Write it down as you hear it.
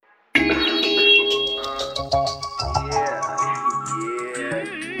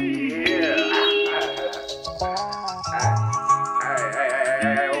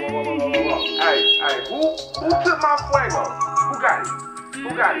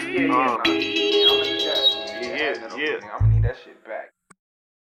got it. Yeah. I'm gonna need that shit back.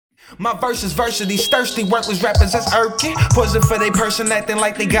 My verses versus these thirsty, worthless rappers that's irking. Poison for they person acting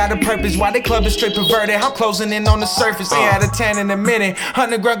like they got a purpose. While they club is straight perverted, I'm closing in on the surface. 8 out of 10 in a minute.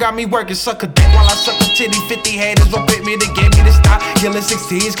 Underground got me working, suck a dick while I suck a titty. 50 haters will bit me to get me to stop killing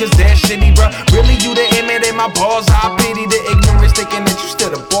 16s, cause they're shitty, bruh. Really, you the inmate in my balls. I pity the ignorance, thinking that you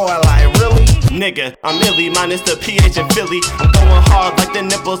still a boy. Like, really? Nigga, I'm illy, minus the PH in Philly. I'm going hard like the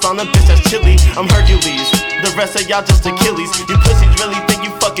nipples on a bitch that's chilly. I'm Hercules, the rest of y'all just Achilles. You pussies really think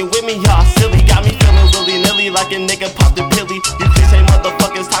you fucking with me, y'all silly. Got me feeling willy-nilly like a nigga popped a pilly. You cliche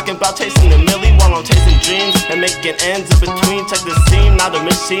motherfuckers talking about chasing the milli, while I'm chasing dreams and making ends in between. Check the scene, not a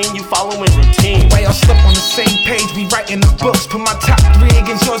machine, you following routine. Way I slip on the same page, we writing the books. Put my top 3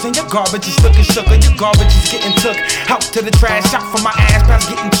 against yours and your garbage is looking shook. Your garbage is getting took out to the trash. Shot for my ass, past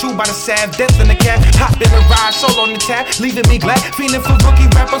getting chewed by the salve. Death in the cab, hop in the ride, soul on the tab, leaving me glad. Feeling for rookie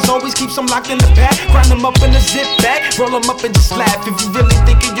rappers, always keeps them locked in the pack. Grind them up in the zip bag, roll them up and just laugh. If you really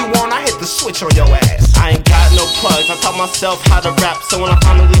thinking you want, I hit the switch on your ass. I ain't got no plugs, I taught myself how to rap. So when I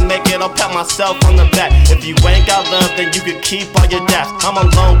finally make it, I'll pat myself on the back. If you ain't got love, then you could keep all your daps. I'm a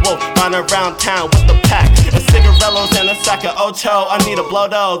lone wolf, riding around town with the pack, and cigarillos and a sack of Ocho. I need a blow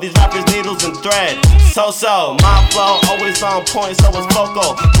though, these rappers needles and thread. So, my flow always on point, so it's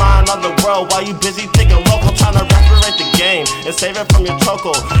vocal. Mind on the world while you busy thinking local. Trying to reparate the game and save it from your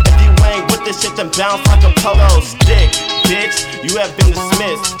choco. If you ain't with this shit, then bounce like a pogo stick. Bitch, you have been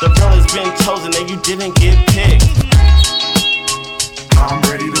dismissed. The girl has been chosen and you didn't get picked. I'm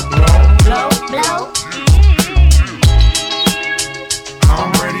ready to blow, blow, blow.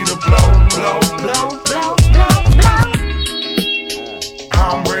 I'm ready to blow, blow, blow, blow, blow, blow.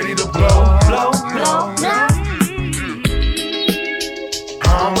 I'm ready to blow, blow, blow, blow.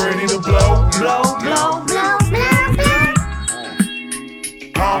 I'm ready to blow, blow, blow, blow, blow, blow.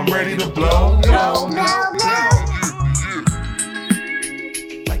 I'm ready to blow, blow, blow, blow.